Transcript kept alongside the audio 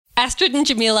Astrid and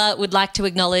Jamila would like to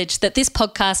acknowledge that this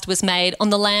podcast was made on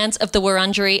the lands of the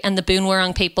Wurundjeri and the Boon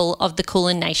Wurrung people of the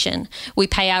Kulin Nation. We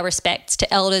pay our respects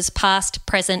to elders past,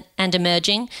 present and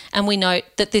emerging, and we note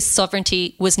that this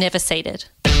sovereignty was never ceded.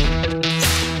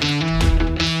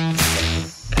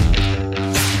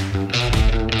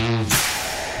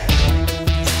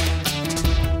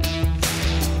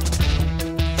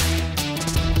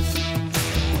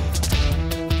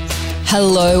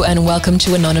 Hello and welcome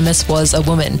to Anonymous Was a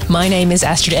Woman. My name is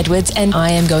Astrid Edwards and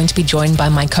I am going to be joined by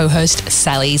my co-host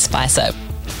Sally Spicer.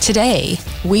 Today,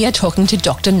 we are talking to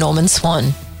Dr. Norman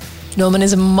Swan. Norman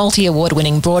is a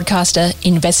multi-award-winning broadcaster,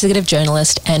 investigative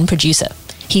journalist and producer.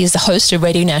 He is the host of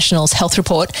Radio National's Health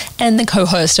Report and the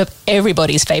co-host of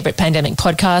everybody's favourite pandemic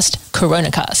podcast,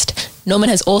 Coronacast. Norman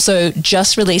has also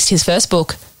just released his first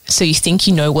book, So You Think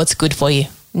You Know What's Good For You.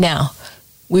 Now,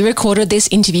 we recorded this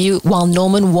interview while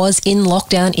Norman was in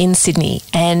lockdown in Sydney,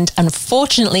 and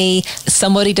unfortunately,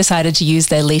 somebody decided to use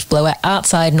their leaf blower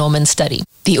outside Norman's study.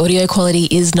 The audio quality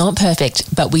is not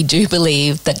perfect, but we do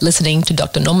believe that listening to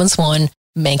Dr. Norman Swan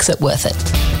makes it worth it.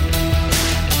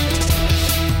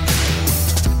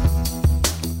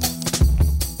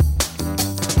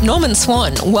 Norman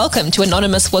Swan, welcome to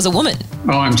Anonymous Was a Woman.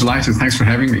 Oh, I'm delighted. Thanks for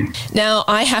having me. Now,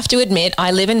 I have to admit, I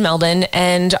live in Melbourne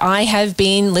and I have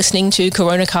been listening to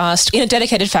Coronacast in a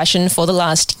dedicated fashion for the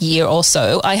last year or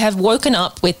so. I have woken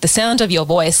up with the sound of your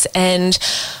voice and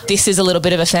this is a little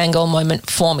bit of a fangirl moment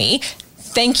for me.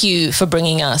 Thank you for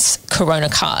bringing us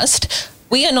Coronacast.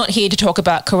 We are not here to talk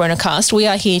about Coronacast. We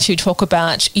are here to talk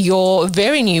about your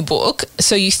very new book,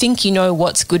 So You Think You Know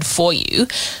What's Good For You.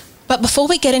 But before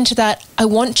we get into that, I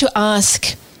want to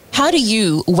ask, how do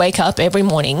you wake up every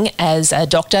morning as a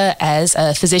doctor, as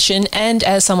a physician, and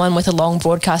as someone with a long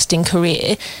broadcasting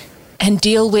career and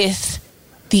deal with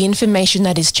the information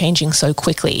that is changing so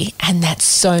quickly and that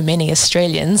so many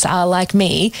Australians are like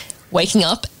me, waking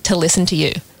up to listen to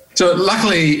you? So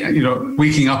luckily,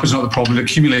 waking up is not the problem. It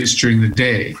accumulates during the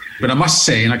day. But I must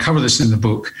say, and I cover this in the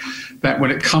book, that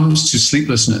when it comes to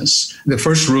sleeplessness, the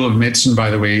first rule of medicine, by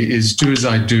the way, is do as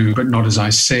I do, but not as I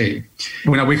say.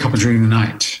 When I wake up during the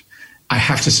night, I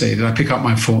have to say that I pick up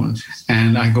my phone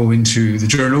and I go into the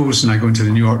journals and I go into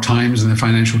the New York Times and the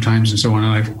Financial Times and so on,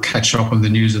 and I catch up on the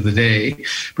news of the day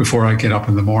before I get up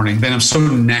in the morning. Then I'm so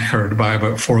knackered by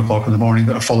about 4 o'clock in the morning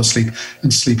that I fall asleep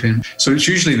and sleep in. So it's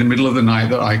usually the middle of the night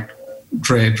that I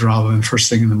dread rather than first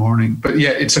thing in the morning. But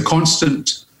yeah, it's a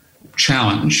constant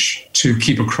challenge to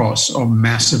keep across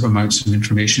massive amounts of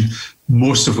information,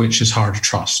 most of which is hard to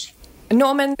trust.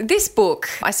 Norman, this book,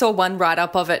 I saw one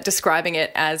write-up of it describing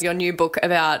it as your new book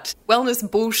about wellness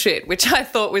bullshit, which I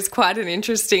thought was quite an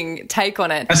interesting take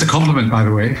on it. That's a compliment, by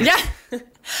the way. Yeah.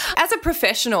 As a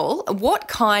professional, what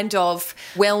kind of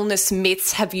wellness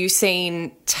myths have you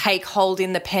seen take hold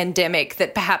in the pandemic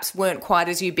that perhaps weren't quite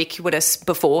as ubiquitous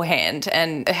beforehand?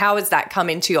 And how has that come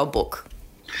into your book?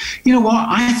 You know what?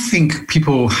 I think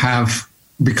people have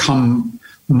become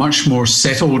much more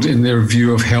settled in their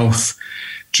view of health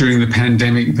during the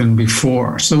pandemic than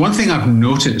before. So the one thing I've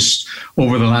noticed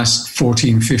over the last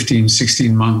 14, 15,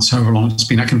 16 months, however long it's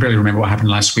been, I can barely remember what happened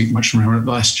last week, much remember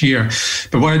last year.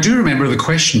 But what I do remember are the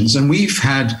questions. And we've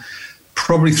had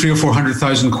probably 300,000 or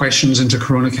 400,000 questions into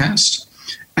Coronacast.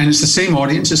 And it's the same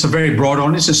audience. It's a very broad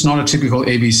audience. It's not a typical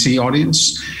ABC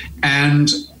audience. And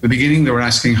at the beginning, they were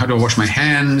asking, how do I wash my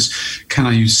hands? Can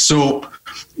I use soap?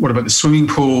 What about the swimming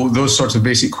pool? Those sorts of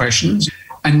basic questions.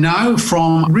 And now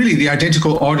from really the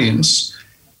identical audience,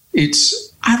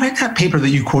 I read that paper that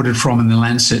you quoted from in The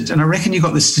Lancet, and I reckon you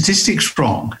got the statistics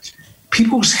wrong.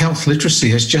 People's health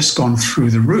literacy has just gone through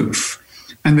the roof.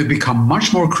 And they've become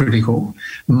much more critical,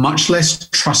 much less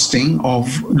trusting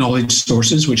of knowledge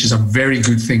sources, which is a very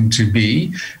good thing to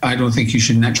be. I don't think you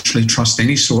should naturally trust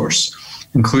any source,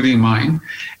 including mine,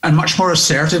 and much more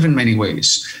assertive in many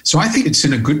ways. So I think it's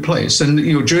in a good place. And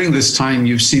during this time,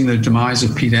 you've seen the demise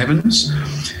of Pete Evans,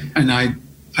 and I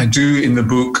do in the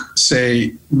book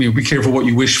say, be careful what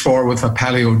you wish for with a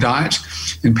paleo diet.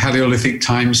 In Paleolithic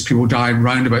times, people died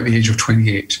round about the age of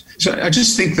 28. So I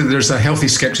just think that there's a healthy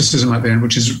skepticism out there,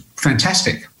 which is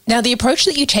fantastic. Now, the approach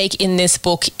that you take in this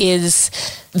book is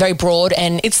very broad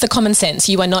and it's the common sense.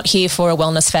 You are not here for a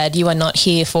wellness fad. You are not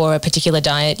here for a particular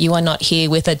diet. You are not here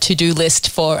with a to-do list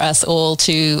for us all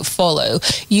to follow.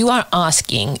 You are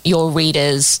asking your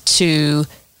readers to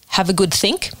have a good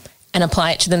think and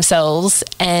apply it to themselves.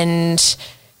 And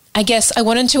I guess I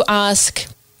wanted to ask,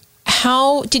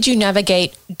 how did you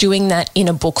navigate doing that in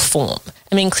a book form?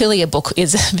 I mean, clearly a book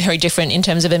is very different in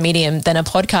terms of a medium than a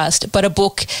podcast, but a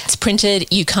book, it's printed,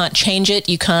 you can't change it,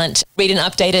 you can't read an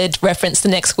updated reference the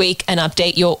next week and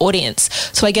update your audience.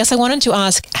 So I guess I wanted to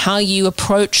ask how you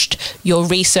approached your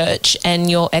research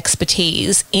and your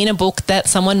expertise in a book that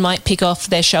someone might pick off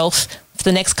their shelf for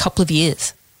the next couple of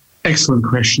years. Excellent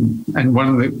question, and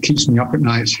one that keeps me up at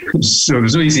night. So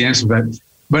there's no easy answer to that.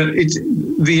 But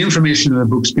the information in the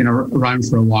book's been around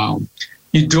for a while.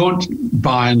 You don't,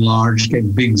 by and large,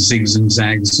 get big zigs and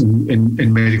zags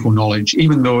in medical knowledge,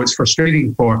 even though it's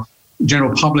frustrating for the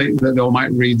general public that they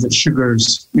might read that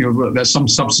sugars, that some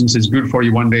substance is good for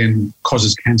you one day and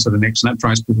causes cancer the next, and that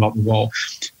drives people up the wall.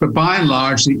 But by and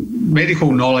large, the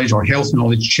medical knowledge or health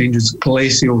knowledge changes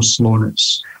glacial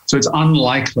slowness. So it's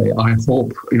unlikely, I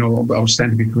hope, I'll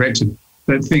stand to be corrected,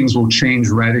 that things will change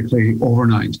radically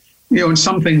overnight. In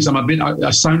some things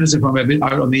I sound as if I'm a bit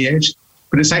out on the edge,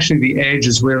 but it's actually the edge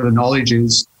is where the knowledge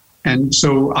is. And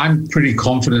so I'm pretty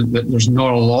confident that there's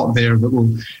not a lot there that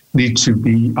will need to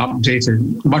be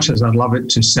updated, much as I'd love it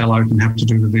to sell out and have to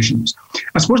do revisions.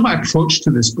 I suppose my approach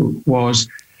to this book was,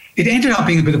 it ended up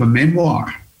being a bit of a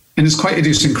memoir, and it's quite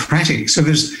idiosyncratic. So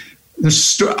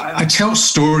I tell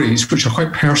stories which are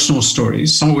quite personal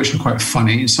stories, some of which are quite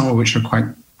funny, some of which are quite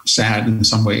sad in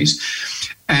some ways.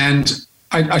 And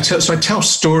I tell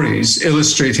stories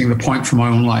illustrating the point from my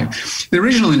own life. The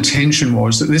original intention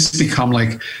was that this become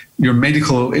like your an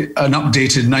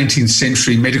updated 19th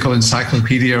century medical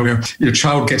encyclopedia where your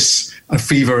child gets a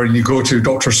fever and you go to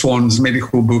Dr. Swan's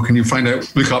medical book and you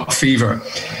look up fever.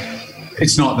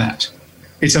 It's not that.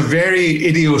 It's a very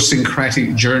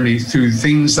idiosyncratic journey through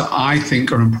things that I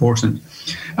think are important.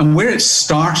 And where it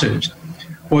started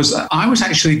was I was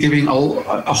actually giving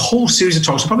a whole series of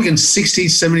talks, probably getting 60,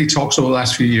 70 talks over the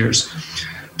last few years,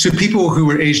 to people who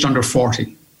were aged under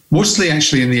 40, mostly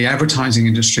actually in the advertising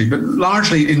industry, but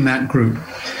largely in that group.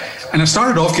 And I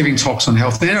started off giving talks on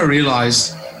health. Then I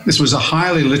realized this was a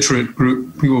highly literate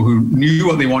group, people who knew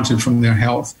what they wanted from their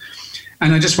health.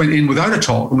 And I just went in without a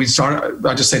talk, and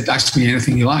I just said, ask me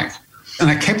anything you like. And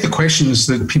I kept the questions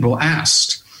that people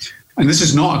asked. And this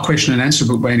is not a question and answer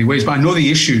book by any ways, but I know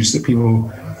the issues that people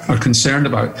are concerned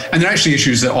about. And they're actually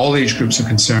issues that all age groups are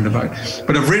concerned about.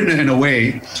 But I've written it in a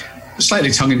way,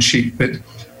 slightly tongue-in-cheek, that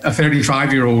a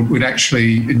 35-year-old would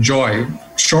actually enjoy.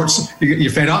 Shorts,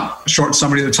 you're fed up, short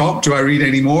summary at the top, do I read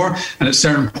any more? And at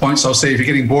certain points I'll say, if you're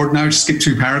getting bored now, just skip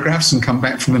 2 paragraphs and come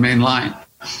back from the main line.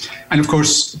 And of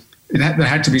course, there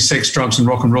had to be sex, drugs, and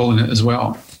rock and roll in it as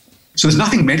well. So there's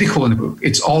nothing medical in the book.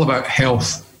 It's all about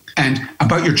health and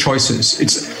about your choices.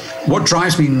 It's what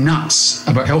drives me nuts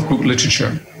about health book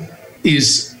literature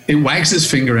is it wags its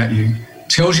finger at you,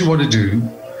 tells you what to do,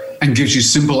 and gives you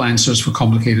simple answers for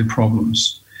complicated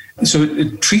problems. So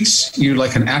it treats you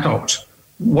like an adult.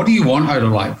 What do you want out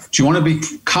of life? Do you want to be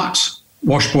cut,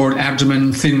 washboard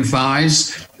abdomen, thin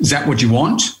thighs? Is that what you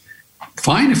want?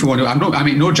 Fine, if you want to. I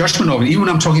make no judgment of it. Even when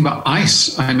I'm talking about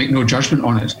ice, I make no judgment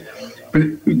on it. But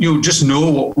you'll just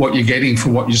know what you're getting for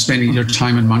what you're spending your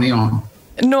time and money on.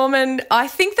 Norman, I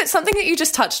think that something that you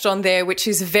just touched on there, which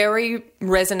is very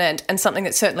resonant and something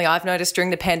that certainly I've noticed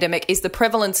during the pandemic, is the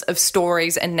prevalence of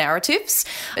stories and narratives,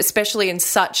 especially in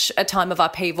such a time of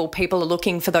upheaval. People are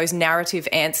looking for those narrative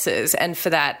answers, and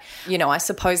for that, I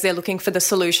suppose they're looking for the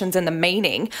solutions and the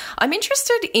meaning. I'm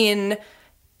interested in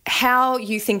how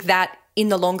you think that in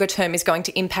the longer term is going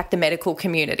to impact the medical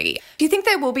community. Do you think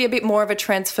there will be a bit more of a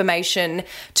transformation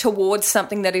towards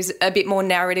something that is a bit more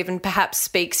narrative and perhaps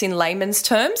speaks in layman's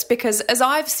terms? Because as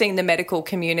I've seen the medical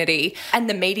community and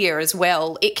the media as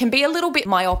well, it can be a little bit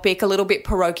myopic, a little bit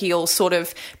parochial, sort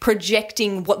of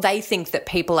projecting what they think that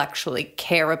people actually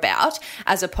care about,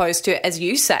 as opposed to, as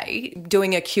you say,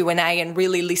 doing a Q&A and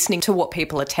really listening to what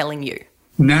people are telling you.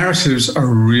 Narratives are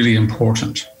really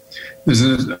important. There's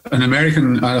an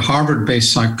American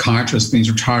Harvard-based psychiatrist, he's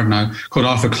retired now, called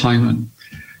Arthur Kleinman,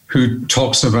 who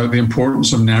talks about the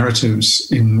importance of narratives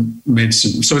in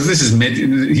medicine. So this is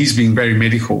he's being very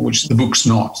medical, which the book's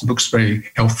not. The book's very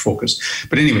health-focused.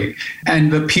 But anyway,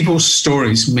 and the people's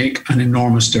stories make an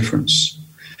enormous difference.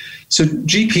 So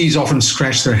GPs often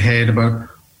scratch their head about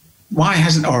why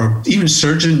hasn't, or even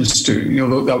surgeons do,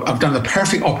 I've done the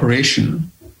perfect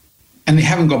operation and they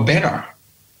haven't got better.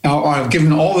 Or I've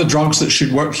given all the drugs that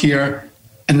should work here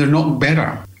and they're not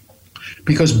better.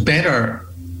 Because better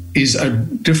is a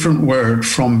different word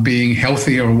from being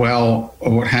healthy or well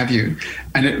or what have you.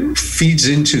 And it feeds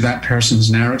into that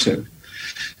person's narrative.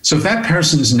 So if that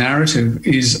person's narrative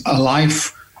is a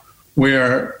life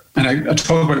where, and I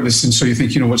talk about this and so you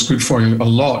think, what's good for you a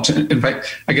lot. In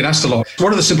fact, I get asked a lot,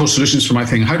 what are the simple solutions for my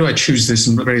thing? How do I choose this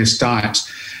in various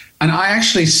diets? And I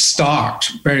actually start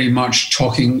very much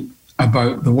talking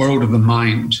about the world of the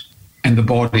mind and the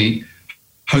body,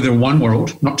 how they're one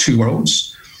world, not two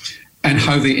worlds, and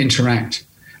how they interact.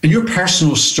 And your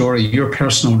personal story, your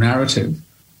personal narrative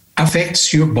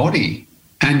affects your body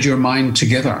and your mind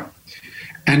together.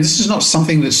 And this is not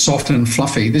something that's soft and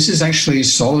fluffy. This is actually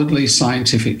solidly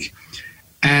scientific.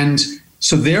 And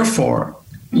so therefore,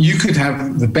 you could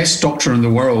have the best doctor in the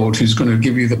world who's going to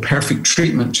give you the perfect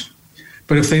treatment.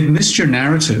 But if they've missed your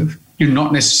narrative, you're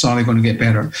not necessarily going to get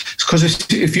better.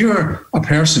 Because if you're a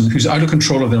person who's out of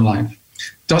control of their life,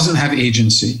 doesn't have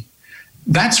agency,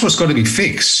 that's what's got to be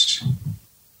fixed,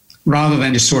 rather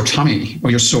than your sore tummy or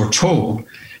your sore toe.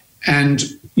 And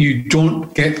you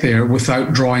don't get there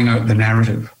without drawing out the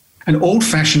narrative. And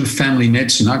old-fashioned family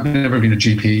medicine, I've never been a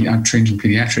GP, I'm trained in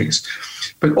pediatrics,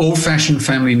 but old-fashioned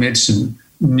family medicine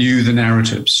knew the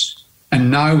narratives. And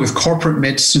now with corporate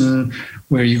medicine,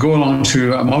 where you go along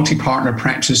to a multi-partner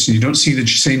practice and you don't see the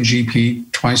same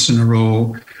GP twice in a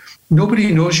row,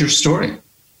 nobody knows your story.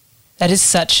 That is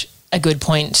such a good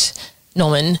point,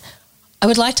 Norman. I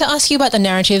would like to ask you about the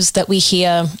narratives that we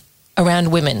hear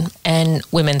around women and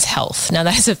women's health. Now,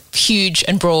 that is a huge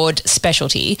and broad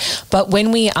specialty, but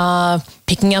when we are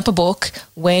picking up a book,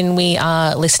 when we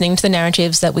are listening to the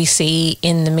narratives that we see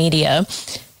in the media,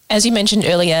 as you mentioned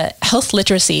earlier, health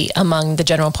literacy among the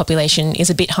general population is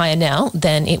a bit higher now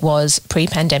than it was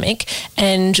pre-pandemic.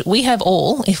 And we have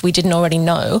all, if we didn't already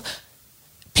know,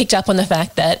 picked up on the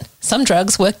fact that some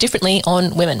drugs work differently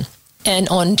on women and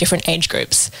on different age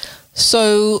groups.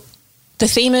 So the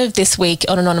theme of this week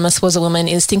on Anonymous Was a Woman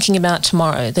is thinking about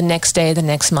tomorrow, the next day, the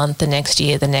next month, the next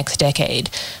year, the next decade.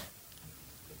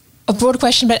 A broad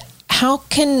question, but how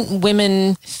can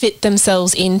women fit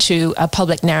themselves into a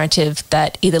public narrative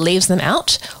that either leaves them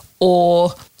out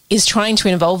or is trying to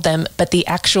involve them, but the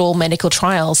actual medical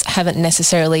trials haven't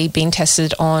necessarily been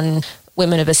tested on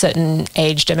women of a certain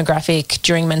age demographic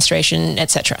during menstruation,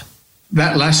 etc.?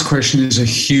 That last question is a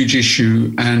huge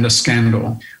issue and a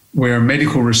scandal, where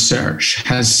medical research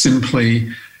has simply,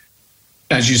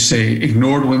 as you say,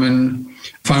 ignored women,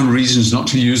 found reasons not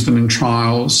to use them in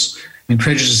trials, and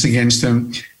prejudiced against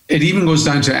them. It even goes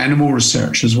down to animal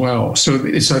research as well. So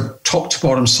it's a top to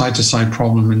bottom, side to side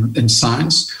problem in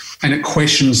science, and it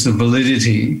questions the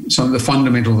validity, some of the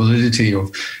fundamental validity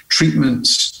of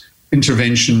treatments,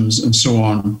 interventions, and so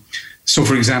on. So,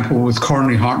 for example, with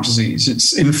coronary heart disease,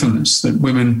 it's infamous that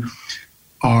women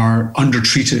are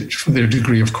undertreated for their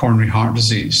degree of coronary heart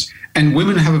disease. And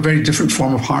women have a very different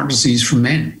form of heart disease from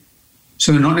men.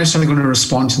 So they're not necessarily going to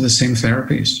respond to the same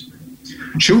therapies.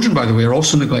 Children, by the way, are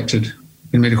also neglected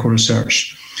in medical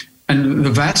research. And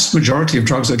the vast majority of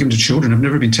drugs that are given to children have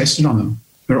never been tested on them.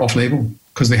 They're off-label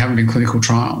because they haven't been clinical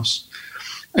trials.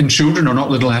 And children are not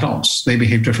little adults. They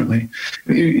behave differently.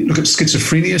 You look at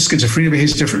schizophrenia. Schizophrenia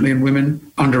behaves differently in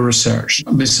women, under-researched,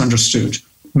 misunderstood.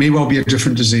 May well be a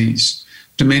different disease.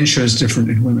 Dementia is different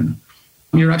in women.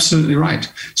 You're absolutely right.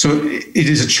 So it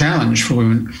is a challenge for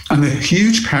women. And the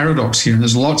huge paradox here, and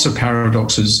there's lots of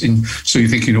paradoxes in So You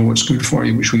Think You Know What's Good For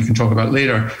You, which we can talk about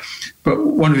later. But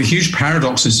one of the huge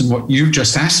paradoxes in what you've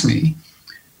just asked me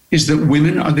is that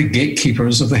women are the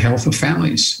gatekeepers of the health of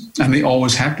families, and they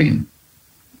always have been.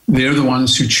 They're the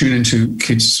ones who tune into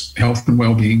kids' health and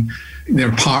well-being,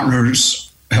 their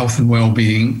partners' health and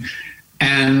well-being.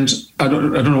 And I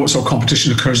don't know what sort of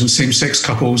competition occurs in same-sex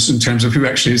couples in terms of who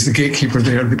actually is the gatekeeper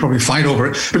there. They probably fight over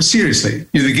it. But seriously,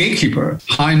 you're the gatekeeper,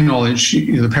 high knowledge,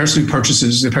 you're the person who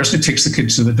purchases, the person who takes the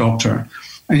kids to the doctor.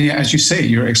 And yet, as you say,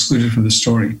 you're excluded from the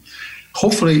story.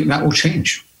 Hopefully that will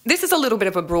change. This is a little bit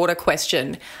of a broader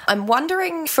question. I'm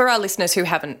wondering, for our listeners who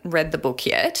haven't read the book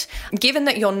yet, given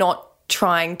that you're not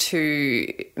trying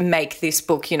to make this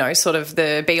book, you know, sort of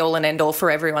the be-all and end-all for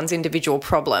everyone's individual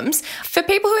problems, for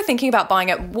people who are thinking about buying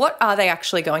it, what are they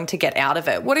actually going to get out of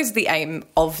it? What is the aim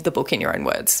of the book, in your own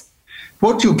words?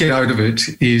 What you'll get out of it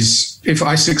is, if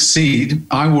I succeed,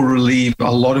 I will relieve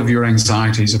a lot of your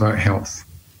anxieties about health.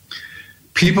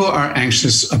 People are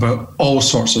anxious about all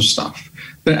sorts of stuff.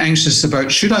 They're anxious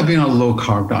about, should I be on a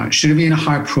low-carb diet? Should I be in a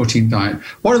high-protein diet?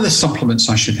 What are the supplements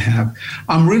I should have?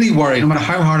 I'm really worried. No matter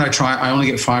how hard I try, I only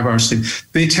get 5 hours sleep.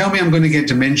 They tell me I'm going to get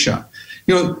dementia.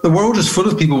 You know, the world is full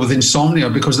of people with insomnia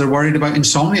because they're worried about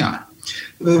insomnia.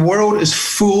 The world is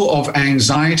full of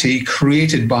anxiety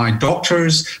created by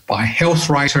doctors, by health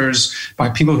writers, by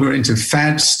people who are into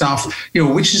fad stuff. You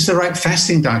know, which is the right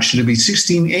fasting diet? Should it be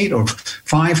 16-8 or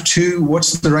 5-2?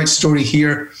 What's the right story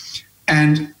here?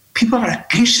 And people are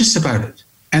anxious about it,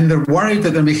 and they're worried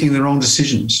that they're making the wrong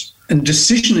decisions. And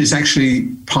decision is actually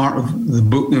part of the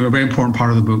book, a very important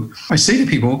part of the book. I say to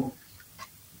people,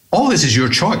 all this is your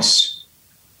choice.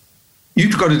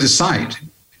 you've got to decide.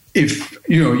 If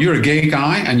you're a gay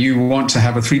guy and you want to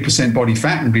have a 3% body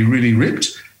fat and be really ripped,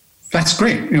 that's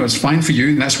great. It's fine for you,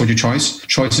 and that's what your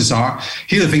choices are.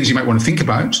 Here are the things you might want to think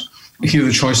about. Here are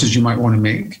the choices you might want to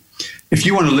make. If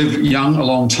you want to live young a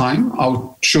long time,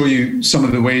 I'll show you some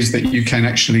of the ways that you can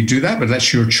actually do that, but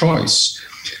that's your choice.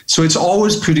 So it's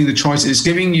always putting the choice. It's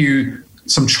giving you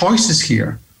some choices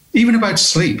here, even about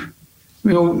sleep.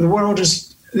 The world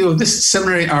is, this 7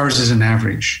 or 8 hours is an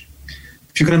average.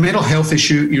 If you've got a mental health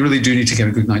issue, you really do need to get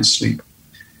a good night's sleep.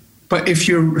 But if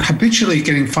you're habitually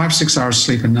getting 5-6 hours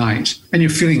sleep a night and you're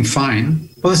feeling fine,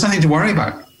 well, there's nothing to worry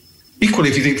about. Equally,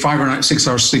 if you take 5 or 6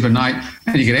 hours sleep a night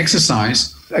and you get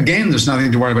exercise, again, there's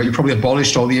nothing to worry about. You probably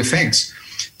abolished all the effects.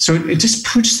 So it just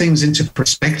puts things into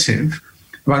perspective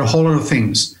about a whole lot of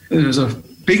things. There's a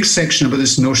big section about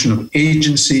this notion of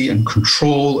agency and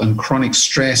control and chronic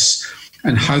stress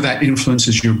and how that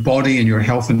influences your body and your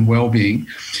health and well-being.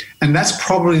 And that's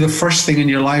probably the first thing in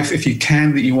your life, if you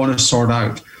can, that you want to sort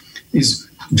out is,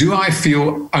 do I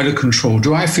feel out of control?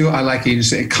 Do I feel I lack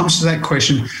agency? It comes to that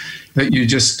question that you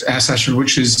just asked, Astrid,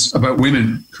 which is about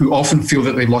women who often feel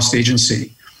that they've lost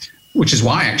agency, which is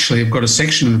why actually I've got a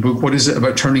section in the book, what is it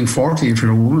about turning 40 if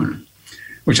you're a woman?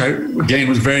 Which I, again,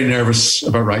 was very nervous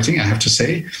about writing, I have to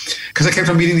say, because I kept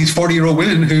on meeting these 40-year-old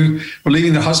women who were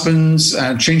leaving their husbands,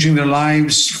 changing their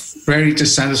lives, very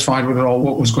dissatisfied with it all,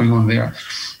 what was going on there.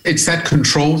 It's that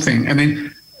control thing. And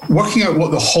then working out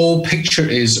what the whole picture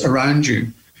is around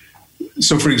you.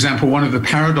 So, for example, one of the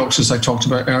paradoxes I talked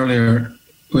about earlier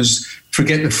was,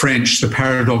 forget the French, the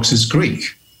paradox is Greek.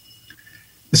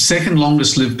 The second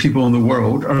longest lived people in the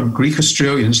world are Greek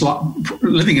Australians,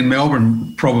 living in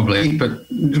Melbourne probably, but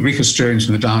Greek Australians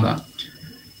from the data.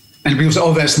 And people say,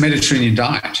 oh, that's the Mediterranean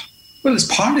diet. Well,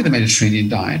 it's partly the Mediterranean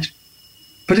diet,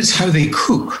 but it's how they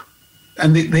cook.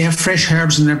 And they have fresh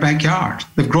herbs in their backyard.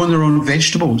 They've grown their own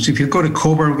vegetables. If you go to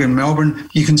Coburg in Melbourne,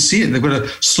 you can see it. They've got a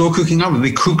slow cooking oven.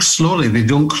 They cook slowly. They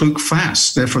don't cook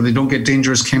fast. Therefore, they don't get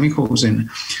dangerous chemicals in.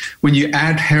 When you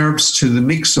add herbs to the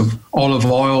mix of olive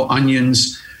oil,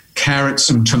 onions, carrots,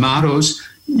 and tomatoes,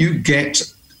 you get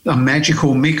a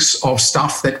magical mix of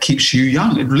stuff that keeps you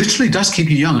young. It literally does keep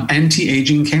you young.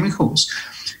 Anti-aging chemicals.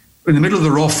 In the middle of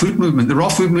the raw food movement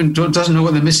doesn't know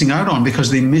what they're missing out on because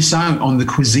they miss out on the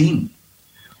cuisine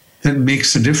that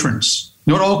makes a difference.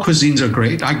 Not all cuisines are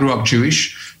great. I grew up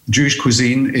Jewish. Jewish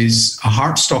cuisine is a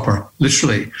heart stopper,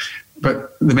 literally.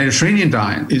 But the Mediterranean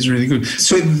diet is really good.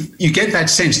 So you get that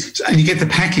sense, and you get the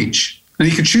package. And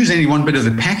you can choose any one bit of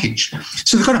the package.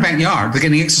 So they've got a backyard. They're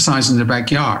getting exercise in their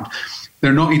backyard.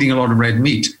 They're not eating a lot of red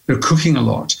meat. They're cooking a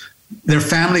lot. Their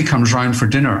family comes round for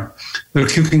dinner. They're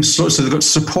cooking slow, so they've got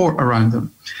support around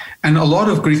them. And a lot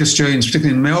of Greek Australians,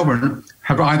 particularly in Melbourne,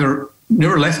 have either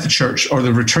never left the church or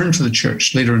they've returned to the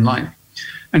church later in life.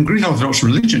 And Greek Orthodox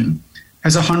religion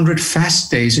has 100 fast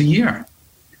days a year.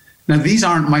 Now, these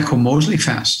aren't Michael Mosley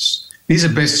fasts. These are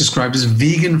best described as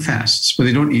vegan fasts, where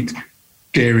they don't eat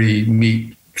dairy,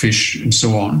 meat, fish, and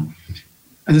so on.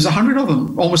 And there's 100 of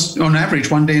them, almost on average,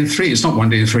 1 day in 3. It's not 1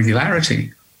 day with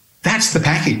regularity. That's the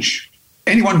package.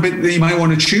 Any one bit that you might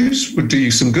want to choose would do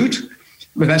you some good,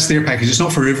 but that's their package. It's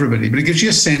not for everybody, but it gives you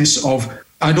a sense of,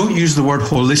 I don't use the word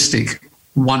holistic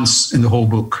once in the whole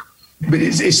book, but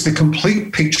it's the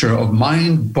complete picture of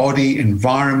mind, body,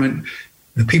 environment,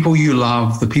 the people you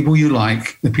love, the people you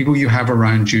like, the people you have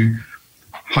around you,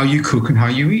 how you cook and how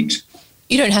you eat.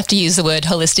 You don't have to use the word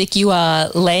holistic. You are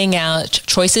laying out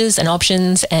choices and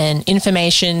options and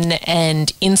information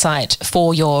and insight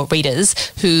for your readers,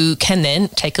 who can then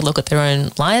take a look at their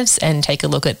own lives and take a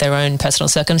look at their own personal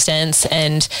circumstance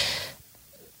and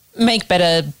make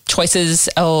better choices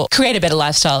or create a better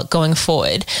lifestyle going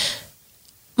forward.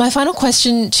 My final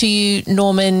question to you,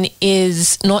 Norman,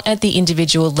 is not at the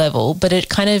individual level, but it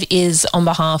kind of is on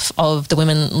behalf of the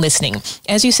women listening.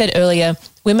 As you said earlier,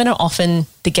 women are often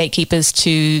the gatekeepers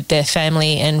to their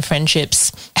family and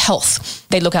friendships' health.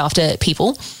 They look after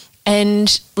people.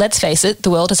 And let's face it,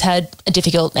 the world has had a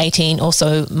difficult 18 or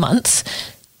so months.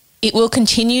 It will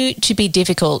continue to be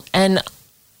difficult. And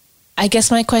I guess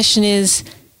my question is,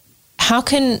 how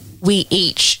can we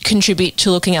each contribute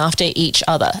to looking after each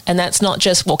other? And that's not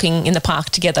just walking in the park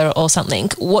together or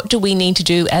something. What do we need to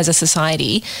do as a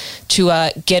society to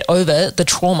get over the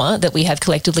trauma that we have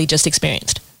collectively just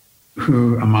experienced?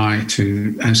 Who am I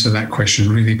to answer that question,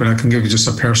 really? But I can give you just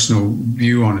a personal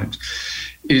view on it,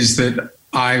 is that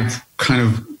I've kind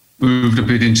of moved a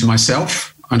bit into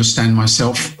myself, understand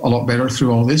myself a lot better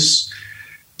through all this.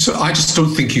 So I just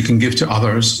don't think you can give to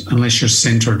others unless you're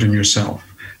centered in yourself.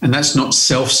 And that's not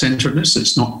self-centeredness.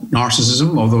 It's not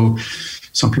narcissism, although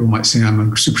some people might say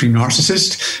I'm a supreme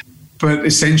narcissist. But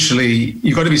essentially,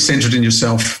 you've got to be centered in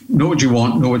yourself, know what you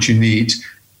want, know what you need,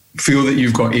 feel that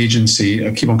you've got agency.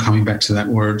 I keep on coming back to that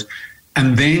word.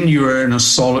 And then you're in a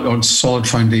solid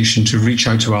foundation to reach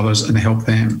out to others and help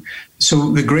them.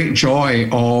 So the great joy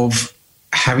of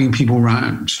having people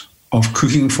around, of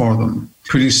cooking for them,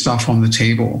 putting stuff on the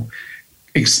table,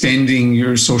 extending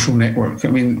your social network. I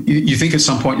mean, you think at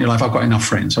some point in your life, I've got enough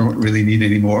friends, I don't really need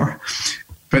any more.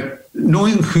 But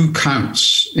knowing who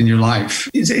counts in your life,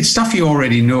 it's stuff you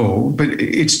already know, but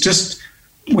it's just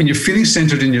when you're feeling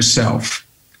centered in yourself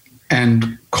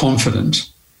and confident,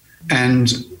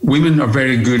 and women are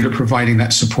very good at providing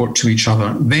that support to each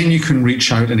other, then you can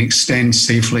reach out and extend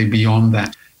safely beyond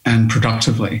that and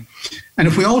productively. And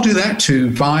if we all do that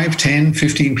to 5, 10,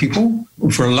 15 people,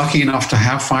 if we're lucky enough to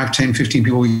have 5, 10, 15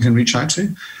 people we can reach out to,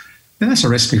 then that's a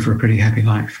recipe for a pretty happy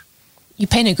life. You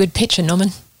paint a good picture, Norman.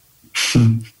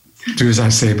 Do as I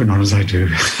say, but not as I do.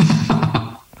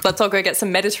 Let's all go get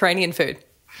some Mediterranean food.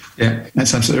 Yeah,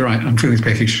 that's absolutely right. I'm feeling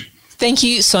peckish. Thank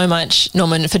you so much,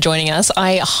 Norman, for joining us.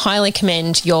 I highly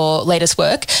commend your latest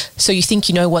work, So You Think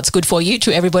You Know What's Good For You,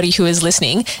 to everybody who is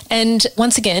listening. And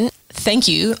once again, thank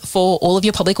you for all of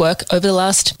your public work over the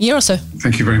last year or so.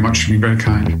 Thank you very much for being very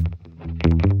kind.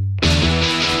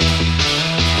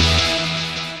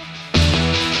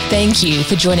 Thank you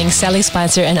for joining Sally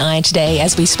Spicer and I today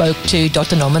as we spoke to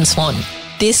Dr. Norman Swan.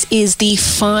 This is the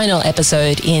final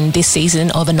episode in this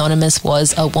season of Anonymous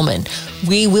Was a Woman.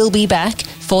 We will be back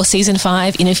for season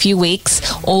 5 in a few weeks,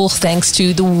 all thanks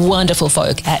to the wonderful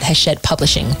folk at Hachette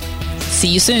Publishing. See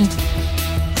you soon.